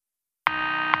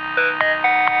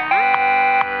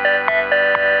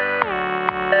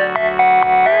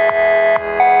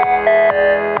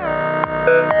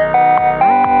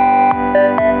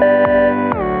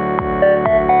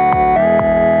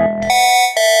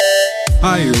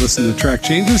Hi, you're listening to Track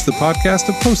Changes, the podcast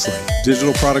of Postlight,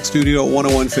 digital product studio at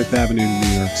 101 Fifth Avenue in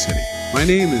New York City. My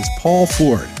name is Paul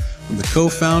Ford. I'm the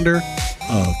co-founder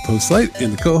of Postlight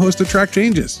and the co-host of Track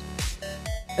Changes.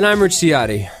 And I'm Rich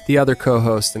Ziade, the other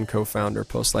co-host and co-founder of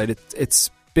Postlight. It's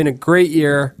been a great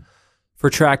year for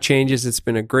Track Changes. It's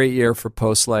been a great year for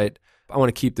Postlight. I want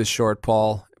to keep this short,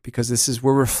 Paul, because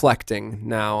we're reflecting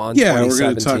now on 2017. We're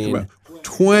going to talk about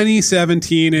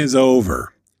 2017 is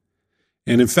over.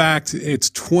 And in fact,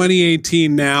 it's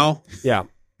 2018 now. Yeah.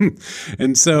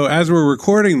 And so as we're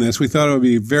recording this, we thought it would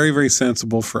be very, very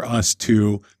sensible for us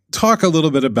to talk a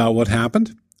little bit about what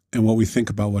happened and what we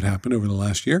think about what happened over the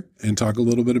last year, and talk a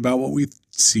little bit about what we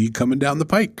see coming down the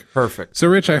pike. Perfect. So,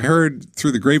 Rich, I heard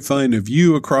through the grapevine of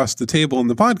you across the table in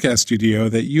the podcast studio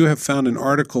that you have found an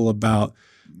article about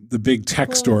the big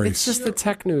tech stories. It's just a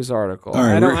tech news article. All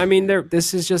right,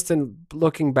 this is just in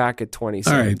looking back at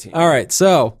 2017. All right.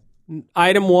 So,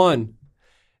 item one,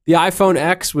 the iPhone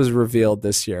X was revealed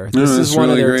this year. This is one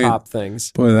really of their top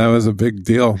things. Boy, that was a big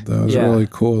deal. That was really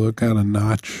cool. Look, got a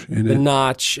notch in it. The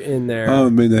notch in there. Oh, I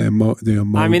mean, the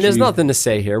emoji. I mean, there's nothing to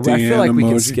say here. I feel like we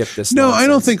can skip this. No, nonsense. I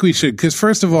don't think we should. Because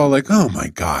first of all, oh my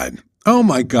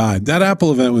God, that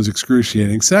Apple event was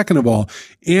excruciating. Second of all,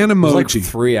 an emoji. It was like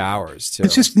 3 hours too.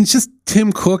 It's just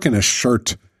Tim Cook in a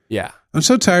shirt. Yeah. I'm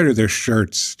so tired of their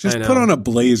shirts. Just put on a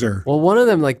blazer. Well, one of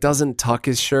them doesn't tuck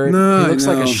his shirt. No, he looks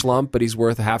like a schlump, but he's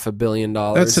worth $500 million.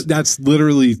 That's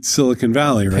literally Silicon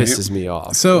Valley, right? Pisses me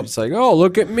off. So it's like, oh,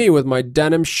 look at me with my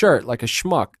denim shirt like a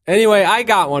schmuck. Anyway, I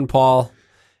got one, Paul.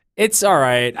 It's all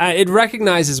right. It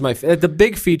recognizes my face. The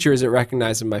big feature is it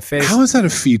recognizes my face. How is that a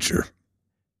feature?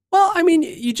 Well, I mean,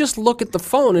 you just look at the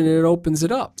phone and it opens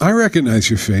it up. I recognize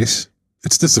your face.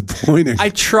 It's disappointing. I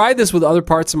tried this with other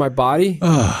parts of my body.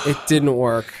 It didn't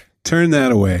work. Turn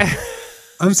that away.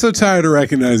 I'm so tired of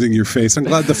recognizing your face. I'm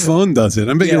glad the phone does it.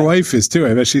 I bet your wife is too.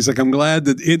 I bet she's like, I'm glad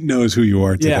that it knows who you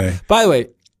are today. Yeah. By the way,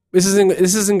 this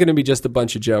isn't going to be just a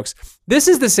bunch of jokes. This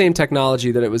is the same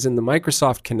technology that it was in the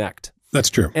Microsoft Kinect.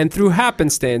 That's true. And through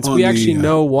happenstance, we actually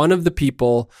know one of the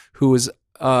people who was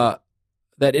that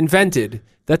invented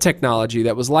the technology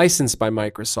that was licensed by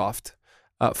Microsoft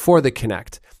for the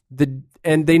Kinect.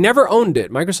 And they never owned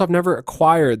it. Microsoft never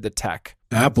acquired the tech.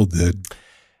 Apple did.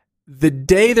 The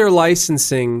day their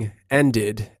licensing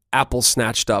ended, Apple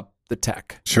snatched up the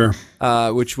tech. Sure.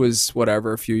 Which was,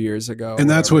 a few years ago. And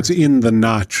that's what's in the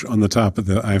notch on the top of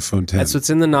the iPhone 10. That's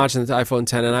what's in the notch on the iPhone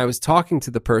 10. And I was talking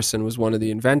to the person who was one of the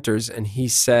inventors, and he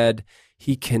said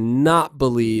he cannot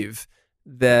believe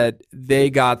that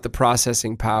they got the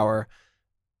processing power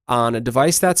on a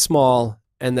device that small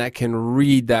and that can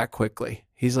read that quickly.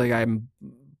 He's like, I'm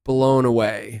blown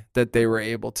away that they were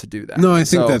able to do that. No, I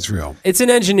think that's real. It's an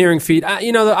engineering feat. The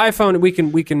iPhone,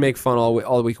 we can make fun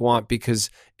all we want because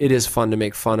it is fun to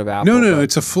make fun of Apple. No,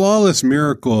 it's a flawless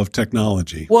miracle of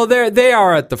technology. Well, they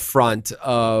are at the front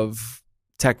of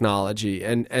technology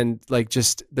and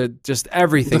just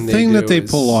everything. The thing that they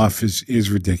pull off is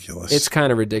ridiculous. It's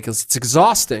kind of ridiculous. It's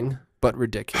exhausting, but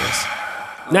ridiculous.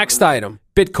 Next item,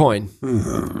 Bitcoin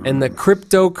and the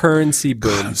cryptocurrency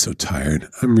boom. God, I'm so tired.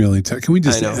 I'm really tired. Can we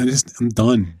just, I'm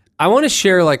done. I want to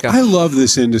share I love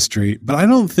this industry, but I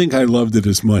don't think I loved it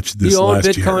as much this last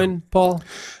year. Do you own Bitcoin, Paul?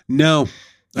 No.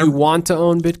 You want to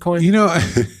own Bitcoin?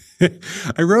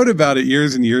 I wrote about it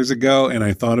years and years ago, and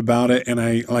I thought about it, and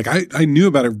I knew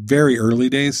about it very early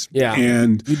days. Yeah,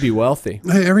 and you'd be wealthy.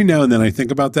 Every now and then I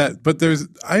think about that, but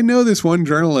I know this one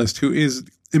journalist who is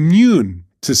immune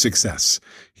to success.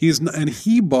 He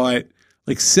bought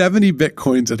 70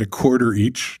 Bitcoins at $0.25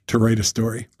 each to write a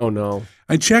story. Oh no.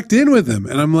 I checked in with him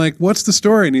and I'm like, what's the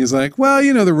story? And he's like, well,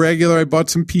 the regular, I bought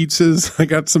some pizzas. I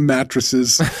got some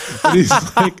mattresses. And he's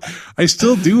like, I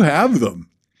still do have them.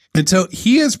 And so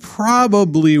he is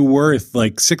probably worth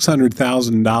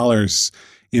 $600,000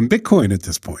 in Bitcoin at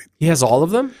this point. He has all of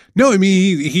them? No, I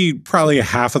mean, he probably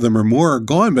half of them or more are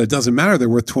gone, but it doesn't matter. They're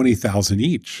worth $20,000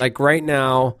 each. Right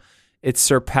now, it's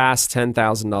surpassed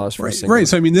 $10,000 for a single. Right.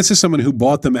 So, I mean, this is someone who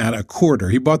bought them at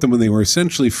 $0.25. He bought them when they were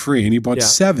essentially free, and he bought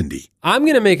 70. I'm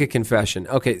going to make a confession.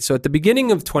 Okay, so at the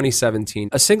beginning of 2017,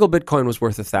 a single Bitcoin was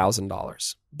worth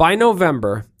 $1,000. By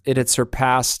November, it had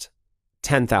surpassed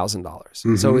 $10,000.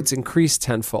 Mm-hmm. So it's increased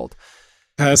tenfold.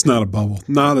 That's not a bubble.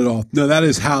 Not at all. No, that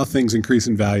is how things increase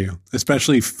in value,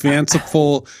 especially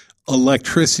fanciful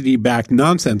electricity-backed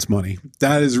nonsense money.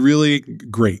 That is really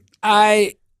great.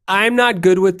 I'm not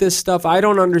good with this stuff. I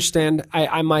don't understand.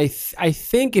 I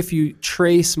think if you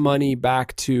trace money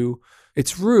back to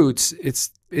its roots,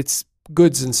 it's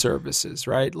goods and services,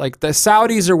 right? Like the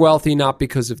Saudis are wealthy not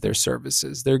because of their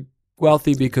services. They're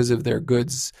wealthy because of their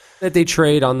goods that they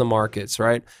trade on the markets,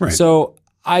 right? Right. So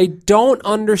I don't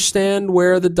understand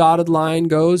where the dotted line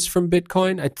goes from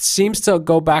Bitcoin. It seems to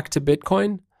go back to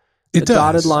Bitcoin. It does. The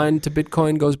dotted line to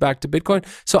Bitcoin goes back to Bitcoin.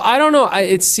 So I don't know.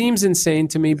 It seems insane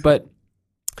to me, but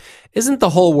isn't the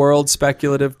whole world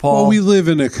speculative, Paul? Well, we live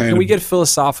in a kind Can we get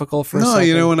philosophical for a second? No,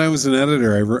 you know, when I was an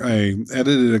editor, I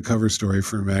edited a cover story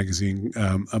for a magazine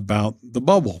about the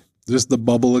bubble, just the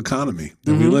bubble economy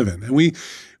that we live in. And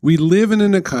we live in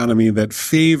an economy that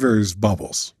favors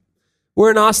bubbles.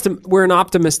 We're an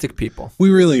optimistic people. We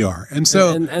really are. And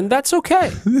so and that's okay.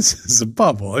 This is a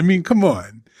bubble. I mean, come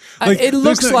on. It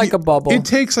looks like a bubble. It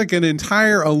takes like an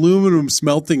entire aluminum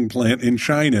smelting plant in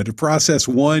China to process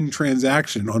one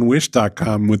transaction on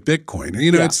Wish.com with Bitcoin.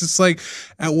 You know, It's just like,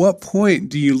 at what point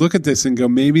do you look at this and go,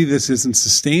 maybe this isn't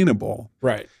sustainable?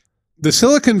 Right. The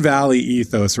Silicon Valley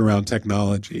ethos around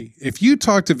technology, if you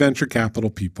talk to venture capital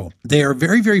people, they are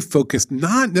very, very focused,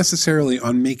 not necessarily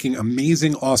on making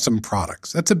amazing, awesome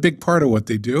products. That's a big part of what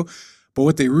they do. But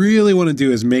what they really want to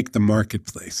do is make the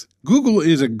marketplace. Google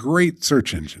is a great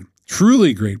search engine,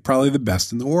 truly great, probably the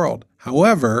best in the world.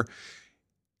 However,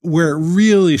 where it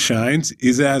really shines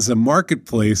is as a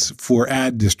marketplace for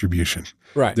ad distribution.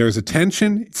 Right. There's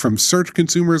attention from search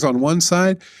consumers on one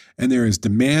side, and there is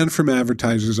demand from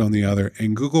advertisers on the other,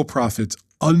 and Google profits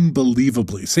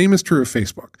unbelievably. Same is true of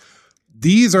Facebook.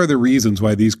 These are the reasons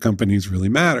why these companies really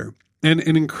matter. And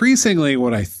increasingly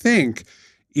what I think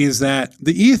is that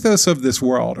the ethos of this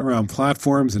world around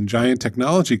platforms and giant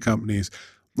technology companies,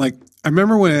 like I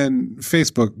remember when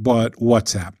Facebook bought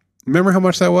WhatsApp. Remember how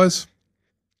much that was?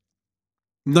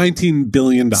 $19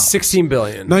 billion. $16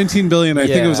 billion. $19 billion. I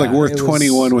think it was like worth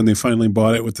 21 when they finally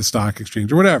bought it with the stock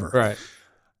exchange or whatever. Right.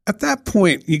 At that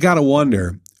point, you got to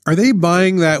wonder, are they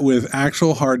buying that with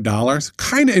actual hard dollars?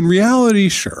 Kind of. In reality,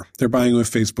 sure. They're buying it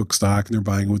with Facebook stock and they're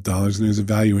buying it with dollars and there's a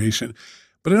valuation.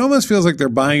 But it almost feels like they're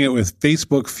buying it with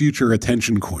Facebook future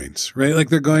attention coins, right? Like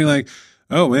they're going like,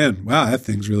 oh man, wow, that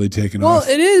thing's really taken off.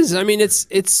 Well, it is. I mean,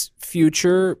 it's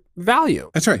future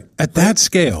value. That's right. At that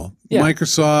scale,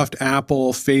 Microsoft,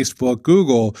 Apple, Facebook,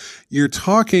 Google, you're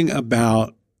talking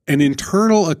about an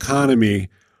internal economy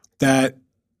that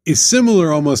is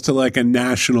similar almost to like a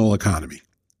national economy,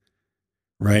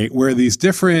 right? Where these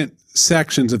different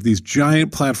sections of these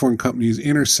giant platform companies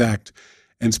intersect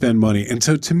and spend money. And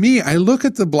so to me, I look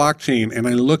at the blockchain and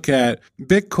I look at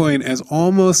Bitcoin as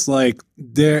almost like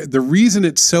the reason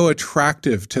it's so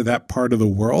attractive to that part of the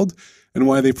world and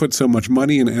why they put so much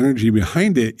money and energy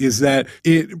behind it is that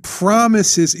it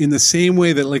promises in the same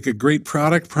way that like a great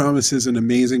product promises an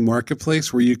amazing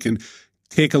marketplace where you can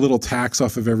take a little tax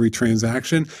off of every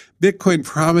transaction. Bitcoin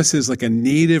promises like a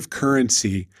native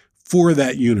currency for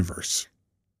that universe.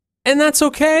 And that's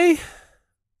okay.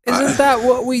 Isn't that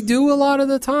what we do a lot of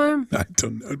the time? I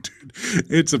don't know, dude.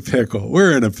 It's a pickle.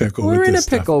 We're in a pickle with this stuff. We're in a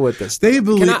pickle with this stuff. They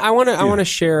believe. I want to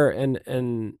share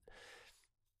an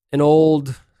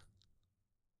old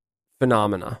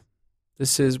phenomena.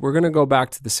 We're going to go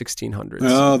back to the 1600s.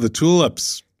 Oh, the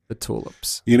tulips. The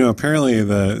tulips. You know, apparently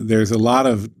there's a lot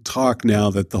of talk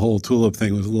now that the whole tulip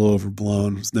thing was a little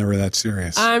overblown. It's never that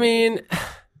serious. I mean,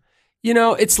 you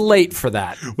know, it's late for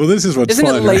that. Well, this is what's Isn't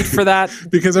fun. Isn't it late right? for that?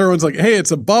 Because everyone's like, hey,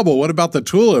 it's a bubble. What about the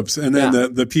tulips? And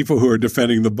then the people who are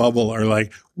defending the bubble are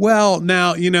like, well,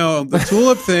 now, you know, the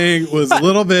tulip thing was a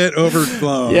little bit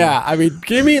overblown. Yeah. I mean,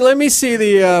 let me see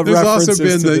the There's references also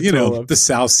been to the, you know, tulip. the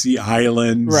South Sea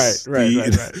Islands. Right.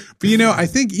 But, you know, I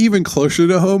think even closer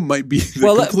to home might be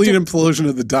the complete implosion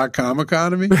of the .com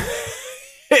economy.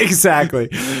 Exactly.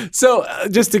 So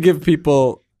just to give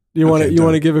people, you want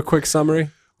to give a quick summary?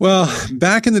 Well,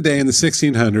 back in the day in the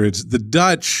 1600s, the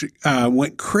Dutch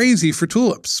went crazy for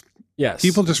tulips. Yes.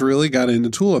 People just really got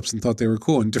into tulips and thought they were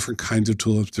cool, and different kinds of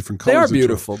tulips, different colors. They are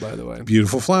beautiful, by the way.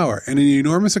 Beautiful flower. And an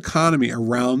enormous economy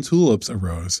around tulips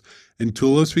arose, and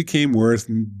tulips became worth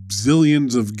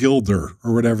zillions of guilder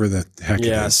or whatever the heck it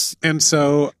is. And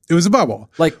so it was a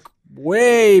bubble. Like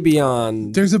way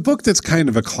beyond. There's a book that's kind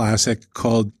of a classic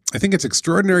called, I think it's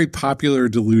Extraordinary Popular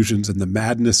Delusions and the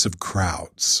Madness of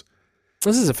Crowds.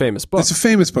 This is a famous book. It's a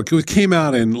famous book. It came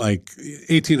out in like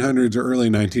 1800s or early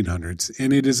 1900s,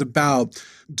 and it is about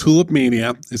Tulip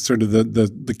Mania. It's sort of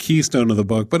the keystone of the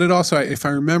book, but it also, if I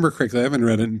remember correctly, I haven't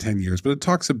read it in 10 years, but it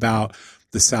talks about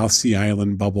the South Sea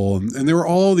Island bubble, and there were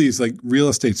all these like real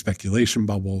estate speculation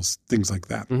bubbles, things like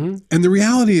that. Mm-hmm. And the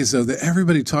reality is, though, that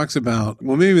everybody talks about,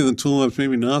 well, maybe the tulips,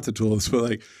 maybe not the tulips, but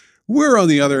like we're on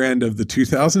the other end of the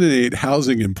 2008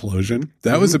 housing implosion.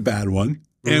 That was a bad one.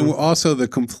 And also the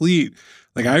complete,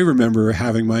 like I remember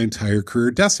having my entire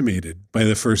career decimated by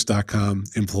the first .com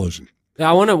implosion. Yeah,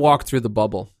 I want to walk through the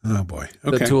bubble. Oh boy.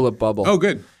 Okay. The tulip bubble. Oh,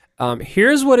 good.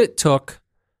 Here's what it took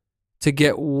to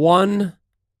get one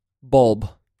bulb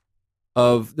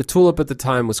of the tulip at the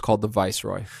time was called the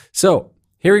Viceroy. So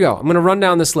here we go. I'm going to run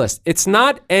down this list. It's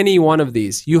not any one of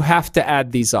these. You have to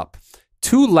add these up.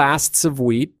 2 lasts of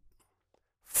wheat,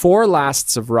 4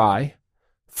 lasts of rye,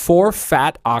 4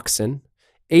 fat oxen,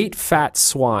 8 fat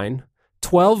swine,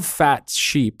 12 fat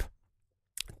sheep,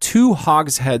 2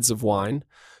 hogsheads of wine,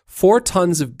 4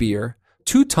 tons of beer,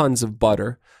 2 tons of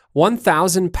butter,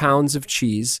 1,000 pounds of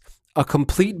cheese, a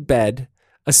complete bed,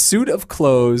 a suit of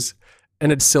clothes,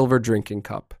 and a silver drinking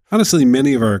cup. Honestly,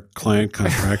 many of our client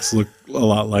contracts look a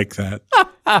lot like that.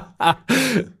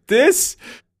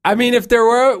 If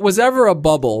there was ever a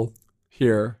bubble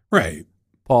here, Right.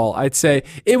 Paul, I'd say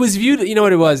it was viewed. You know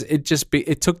what it was? It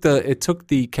took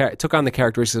on the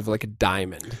characteristics of like a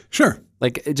diamond. Sure.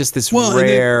 Like just this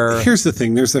rare. Here's the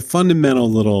thing. There's a fundamental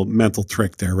little mental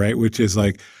trick there, right? Which is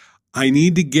like, I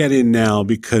need to get in now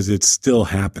because it's still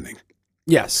happening.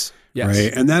 Yes.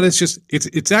 Right. And that is just,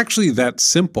 it's actually that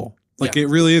simple. Like It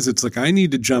really is. It's like, I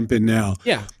need to jump in now.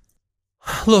 Yeah.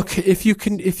 Look, if you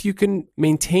can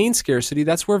maintain scarcity,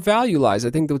 that's where value lies. I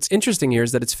think what's interesting here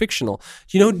is that it's fictional.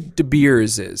 Do you know what De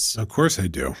Beers is? Of course I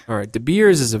do. All right. De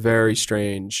Beers is a very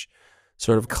strange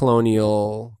sort of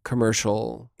colonial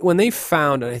commercial. When they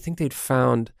found, and I think they'd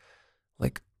found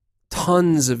like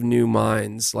tons of new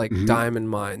mines, like diamond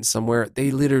mines somewhere, they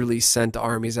literally sent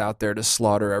armies out there to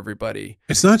slaughter everybody.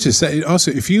 It's not just that. Also,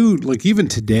 if you, like even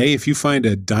today, if you find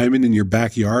a diamond in your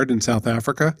backyard in South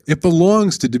Africa, it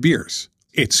belongs to De Beers.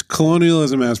 It's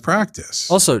colonialism as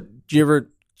practice. Also, do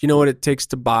you know what it takes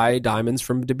to buy diamonds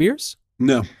from De Beers?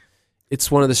 No. It's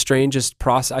one of the strangest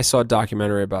process. I saw a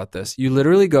documentary about this. You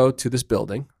literally go to this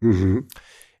building. Mm-hmm.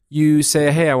 You say,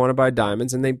 hey, I want to buy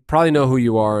diamonds. And they probably know who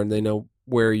you are and they know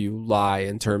where you lie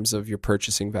in terms of your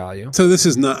purchasing value. So this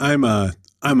is not, I'm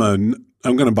going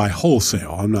to buy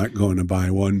wholesale. I'm not going to buy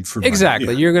one for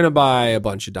Exactly. You're going to buy a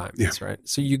bunch of diamonds, right?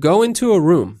 So you go into a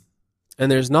room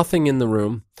and there's nothing in the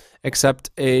room except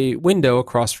a window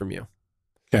across from you.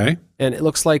 Okay. And it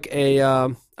looks like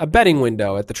a betting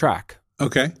window at the track.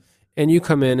 Okay. And you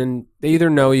come in and they either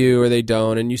know you or they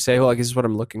don't. And you say, well, this is what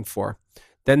I'm looking for.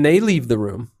 Then they leave the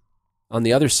room on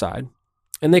the other side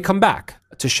and they come back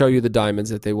to show you the diamonds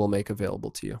that they will make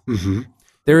available to you. Mm-hmm.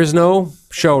 There is no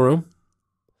showroom.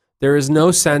 There is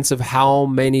no sense of how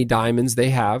many diamonds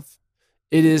they have.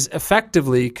 It is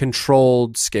effectively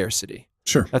controlled scarcity.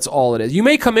 Sure. That's all it is. You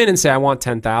may come in and say, I want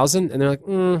 10,000. And they're like,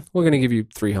 we're going to give you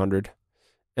 300.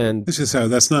 And this is how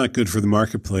that's not good for the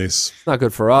marketplace. It's not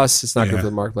good for us. It's not good for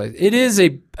the marketplace. It is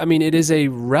a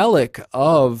relic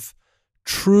of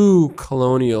true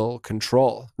colonial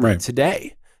control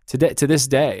today, to this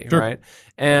day, right?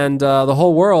 And the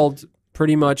whole world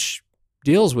pretty much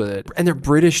deals with it. And they're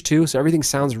British too, so everything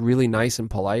sounds really nice and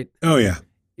polite. Oh, yeah.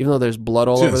 Even though there's blood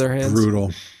all over their hands.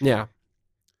 Brutal. Yeah.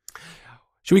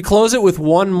 Should we close it with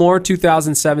one more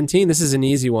 2017? This is an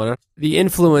easy one. The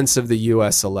influence of the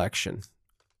U.S. election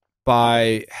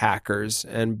by hackers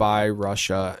and by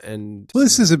Russia. Well,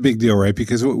 this is a big deal, right?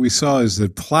 Because what we saw is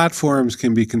that platforms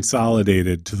can be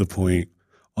consolidated to the point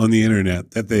on the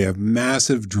internet that they have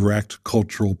massive direct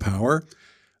cultural power.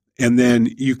 And then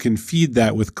you can feed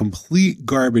that with complete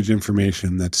garbage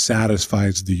information that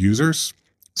satisfies the users.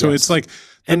 So it's like...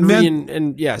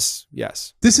 yes.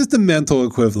 This is the mental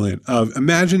equivalent of,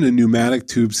 imagine a pneumatic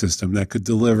tube system that could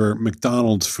deliver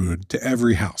McDonald's food to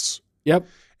every house. Yep.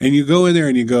 And you go in there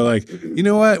and you go like, you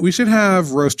know what, we should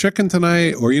have roast chicken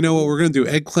tonight, or you know what, we're going to do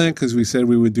eggplant because we said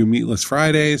we would do meatless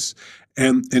Fridays,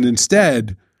 and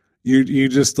instead you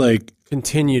just like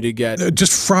continue to get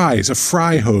just fries, a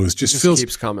fry hose just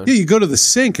keeps coming. Yeah, you go to the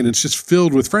sink and it's just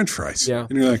filled with French fries. Yeah,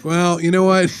 and you're like, well, you know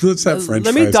what, let's have French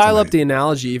fries. Let me dial tonight. up the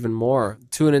analogy even more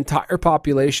to an entire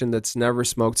population that's never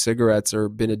smoked cigarettes or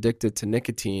been addicted to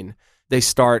nicotine. They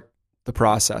start the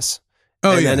process.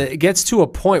 And then it gets to a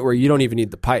point where you don't even need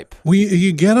the pipe. Well,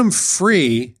 you get them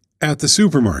free at the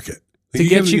supermarket. To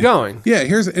get you going. Yeah,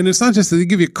 and it's not just that they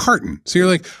give you a carton. So you're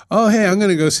like, oh, hey, I'm going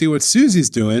to go see what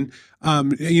Susie's doing. I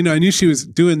knew she was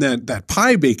doing that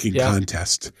pie baking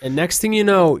contest. And next thing you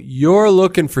know, you're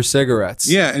looking for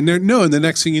cigarettes. Yeah, and the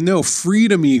next thing you know,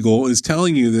 Freedom Eagle is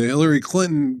telling you that Hillary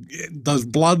Clinton does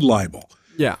blood libel.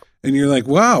 Yeah. And you're like,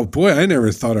 wow, boy, I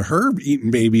never thought of her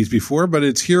eating babies before, but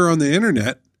it's here on the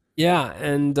internet. Yeah,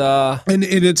 and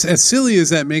it's as silly as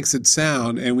that makes it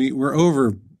sound, and we're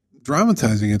over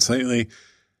dramatizing it slightly.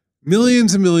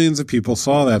 Millions and millions of people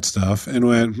saw that stuff and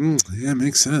went, yeah, it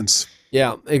makes sense.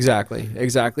 Yeah, exactly.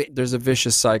 There's a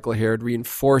vicious cycle here. It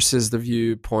reinforces the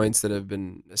viewpoints that have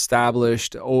been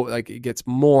established. It gets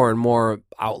more and more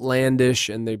outlandish,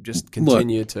 and they just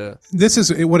continue to. This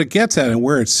is what it gets at, and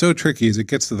where it's so tricky is it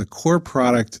gets to the core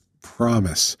product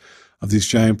promise of these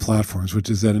giant platforms, which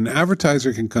is that an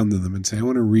advertiser can come to them and say, I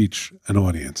want to reach an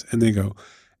audience. And they go,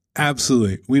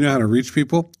 absolutely. We know how to reach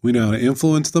people. We know how to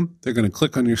influence them. They're going to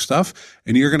click on your stuff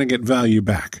and you're going to get value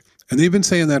back. And they've been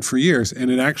saying that for years. And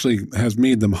it actually has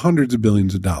made them hundreds of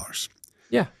billions of dollars.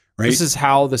 Yeah. Right? This is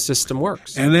how the system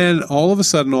works. And then all of a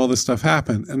sudden, all this stuff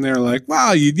happened. And they're like,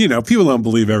 wow, you know, people don't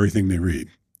believe everything they read.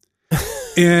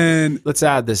 And let's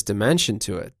add this dimension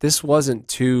to it. This wasn't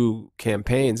two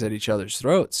campaigns at each other's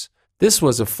throats. This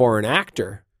was a foreign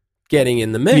actor getting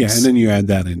in the mix. Yeah, and then you add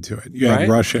that into it. You add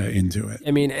Russia into it.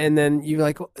 I mean, and then you're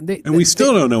like... we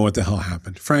still don't know what the hell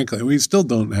happened. Frankly, we still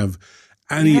don't have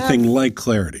anything like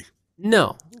clarity.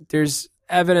 No. There's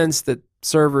evidence that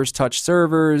servers touch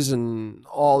servers and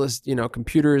all this, you know,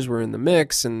 computers were in the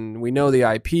mix and we know the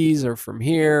IPs are from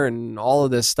here and all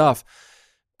of this stuff.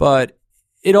 But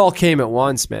it all came at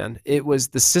once, man. It was,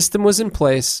 the system was in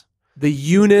place. The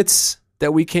units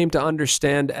that we came to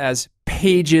understand as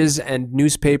pages and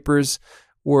newspapers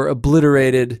were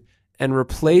obliterated and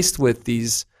replaced with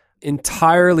these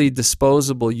entirely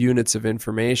disposable units of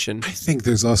information. I think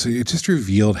there's also, it just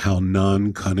revealed how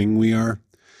non-cunning we are.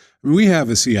 I mean, we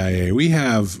have a CIA. We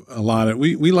have a lot of,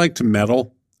 we like to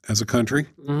meddle as a country.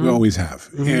 Mm-hmm. We always have.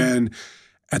 Mm-hmm. And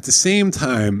at the same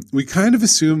time, we kind of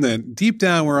assume that deep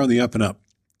down we're on the up and up.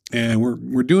 And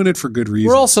we're doing it for good reason.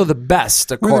 We're also the best,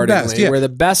 accordingly. We're the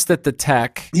best at the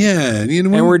tech. Yeah. You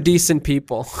know, and we're decent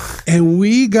people. And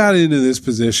we got into this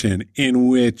position in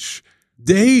which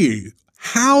they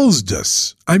housed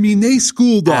us. I mean, they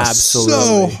schooled us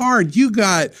so hard. You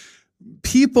got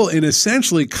people in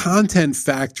essentially content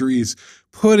factories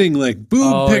putting like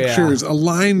boob pictures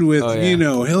aligned with, you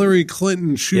know, Hillary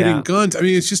Clinton shooting guns. I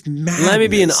mean, it's just madness. Let me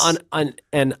be an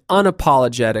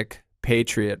unapologetic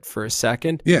patriot for a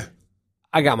second. Yeah.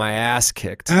 I got my ass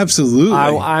kicked. Absolutely.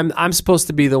 I'm supposed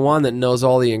to be the one that knows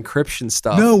all the encryption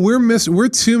stuff. No, we're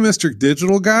two Mr.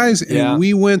 Digital guys, and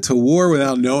we went to war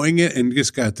without knowing it and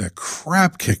just got the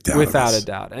crap kicked out of us. Without a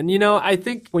doubt. And, you know, I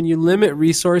think when you limit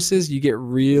resources, you get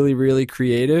really, really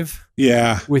creative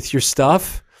with your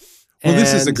stuff. Well,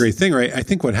 this is a great thing, right? I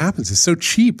think what happens is so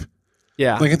cheap.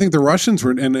 Yeah. Like I think the Russians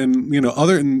were, and you know,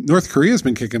 North Korea's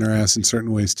been kicking our ass in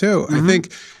certain ways too. Mm-hmm. I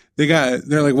think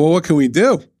they're like, well, what can we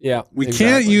do? Yeah. We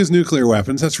can't use nuclear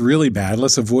weapons. That's really bad.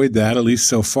 Let's avoid that, at least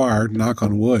so far, knock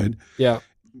on wood. Yeah.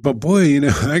 But boy, you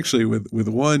know, actually with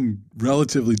one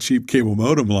relatively cheap cable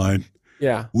modem line,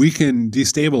 we can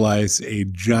destabilize a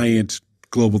giant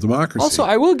global democracy. Also,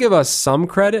 I will give us some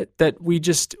credit that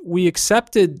we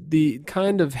accepted the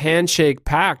kind of handshake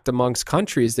pact amongst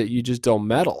countries that you just don't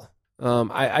meddle.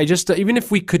 I just, even if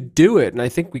we could do it, and I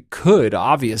think we could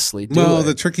obviously do it. Well,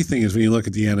 the tricky thing is when you look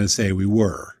at the NSA, we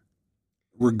were.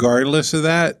 Regardless of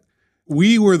that,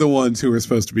 we were the ones who were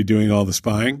supposed to be doing all the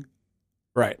spying.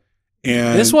 Right.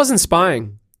 And this wasn't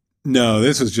spying. No,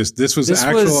 this was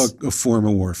a form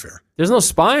of warfare. There's no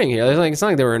spying here. It's not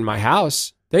like they were in my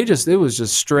house. It was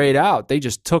just straight out. They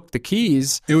just took the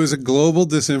keys. It was a global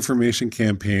disinformation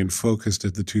campaign focused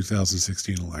at the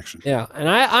 2016 election. Yeah. And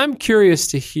I'm curious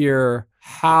to hear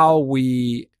how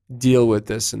we deal with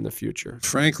this in the future.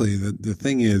 Frankly, the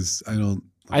thing is,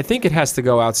 I think it has to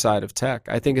go outside of tech.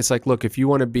 I think it's like, look, if you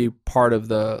want to be part of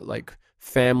the like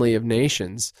family of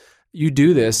nations, you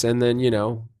do this and then, you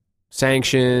know,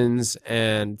 sanctions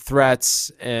and threats.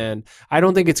 And I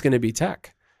don't think it's going to be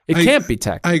tech. It can't be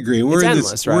tech. I agree. We're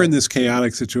in this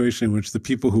chaotic situation in which the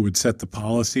people who would set the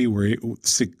policy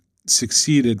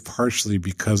succeeded partially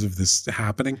because of this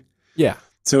happening. Yeah.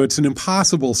 So it's an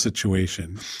impossible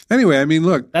situation. Anyway, I mean,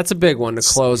 look. That's a big one to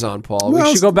close on, Paul. We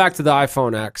should go back to the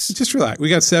iPhone X. Just relax. We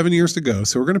got 7 years to go,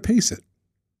 so we're going to pace it.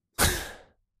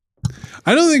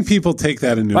 I don't think people take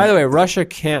that into By the way, Russia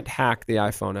can't hack the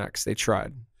iPhone X. They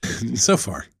tried. So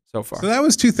far. So far. So that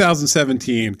was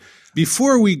 2017.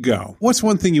 Before we go, what's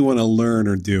one thing you want to learn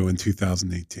or do in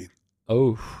 2018?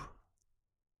 Oh,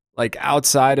 like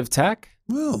outside of tech?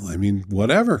 Well, I mean,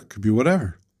 whatever. Could be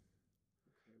whatever.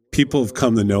 People have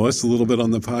come to know us a little bit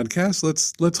on the podcast.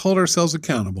 Let's hold ourselves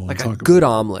accountable. Like a good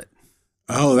omelet.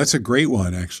 Oh, that's a great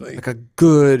one, actually. Like a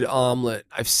good omelet.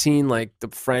 I've seen like the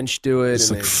French do it.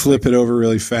 Just like flip it over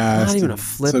really fast. Not even a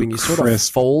flipping. You sort of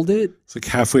fold it. It's like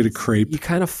halfway to crepe. You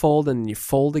kind of fold and you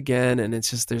fold again, and it's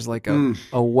just there's like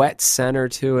a wet center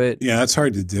to it. Yeah, that's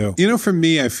hard to do. You know, for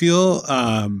me, I feel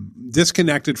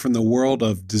disconnected from the world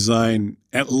of design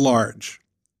at large.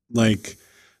 Like,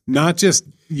 not just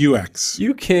UX.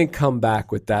 You can't come back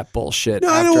with that bullshit. No,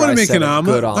 I don't want to make an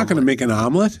omelet. I'm not going to make an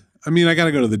omelet. I mean, I got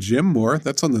to go to the gym more.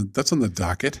 That's on the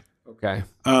docket. Okay.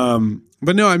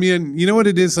 But no, I mean, you know what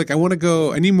it is? Like, I want to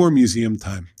go. I need more museum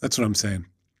time. That's what I'm saying.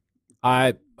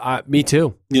 I Me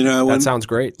too. You know, that sounds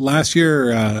great. Last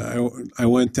year, I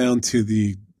went down to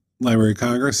the Library of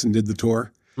Congress and did the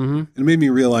tour. Mm-hmm. It made me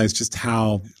realize just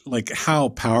how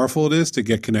powerful it is to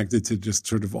get connected to just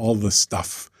sort of all the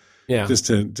stuff. Yeah. Just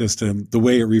to the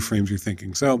way it reframes your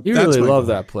thinking. So you really love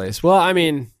that place. Well, I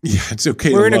mean, yeah, it's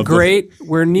okay.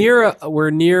 We're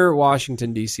near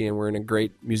Washington D.C. and we're in a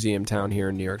great museum town here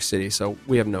in New York City. So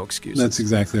we have no excuses. That's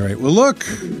exactly right. Well, look,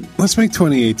 let's make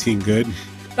 2018 good.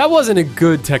 That wasn't a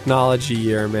good technology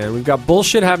year, man. We've got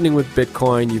bullshit happening with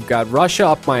Bitcoin. You've got Russia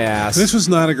up my ass. This was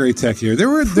not a great tech year. There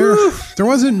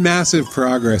wasn't massive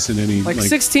progress in any. Like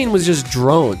 16 was just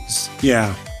drones.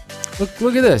 Yeah.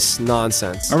 Look at this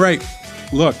nonsense. All right,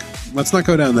 look, let's not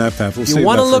go down that path. You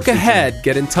want to look ahead?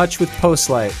 Get in touch with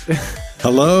Postlight.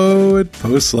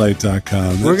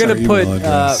 hello@postlight.com. We're going to put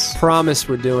promise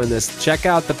we're doing this. Check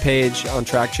out the page on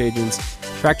Track Changes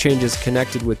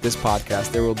connected with this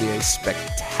podcast. There will be a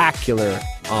spectacular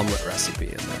omelet recipe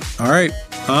in there. All right,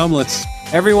 omelets.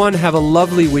 Everyone have a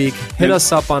lovely week. Hit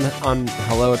us up on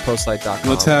hello@postlight.com.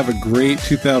 Let's have a great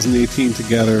 2018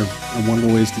 together. And one of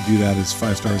the ways to do that is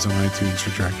 5 stars on iTunes for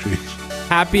Track Change.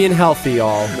 Happy and healthy,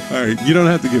 all. All right, you don't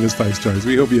have to give us 5 stars.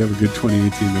 We hope you have a good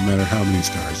 2018 no matter how many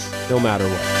stars. No matter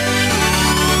what.